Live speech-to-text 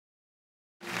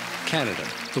Canada,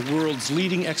 the world's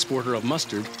leading exporter of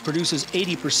mustard, produces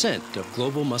 80% of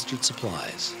global mustard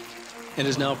supplies and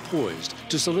is now poised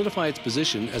to solidify its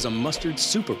position as a mustard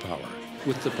superpower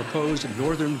with the proposed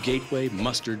Northern Gateway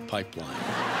Mustard Pipeline.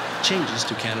 Changes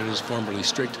to Canada's formerly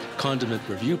strict condiment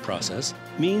review process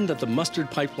mean that the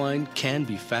mustard pipeline can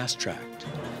be fast-tracked,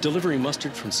 delivering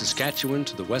mustard from Saskatchewan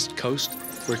to the West Coast,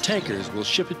 where tankers will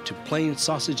ship it to plain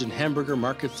sausage and hamburger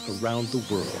markets around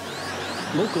the world.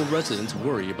 Local residents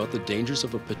worry about the dangers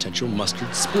of a potential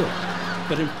mustard spill,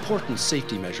 but important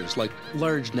safety measures like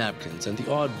large napkins and the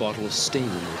odd bottle of stain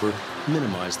remover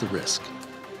minimize the risk.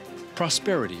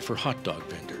 Prosperity for hot dog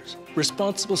vendors,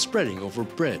 responsible spreading over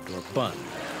bread or bun,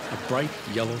 a bright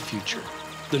yellow future.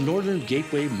 The Northern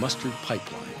Gateway Mustard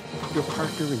Pipeline, your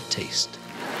partner in taste.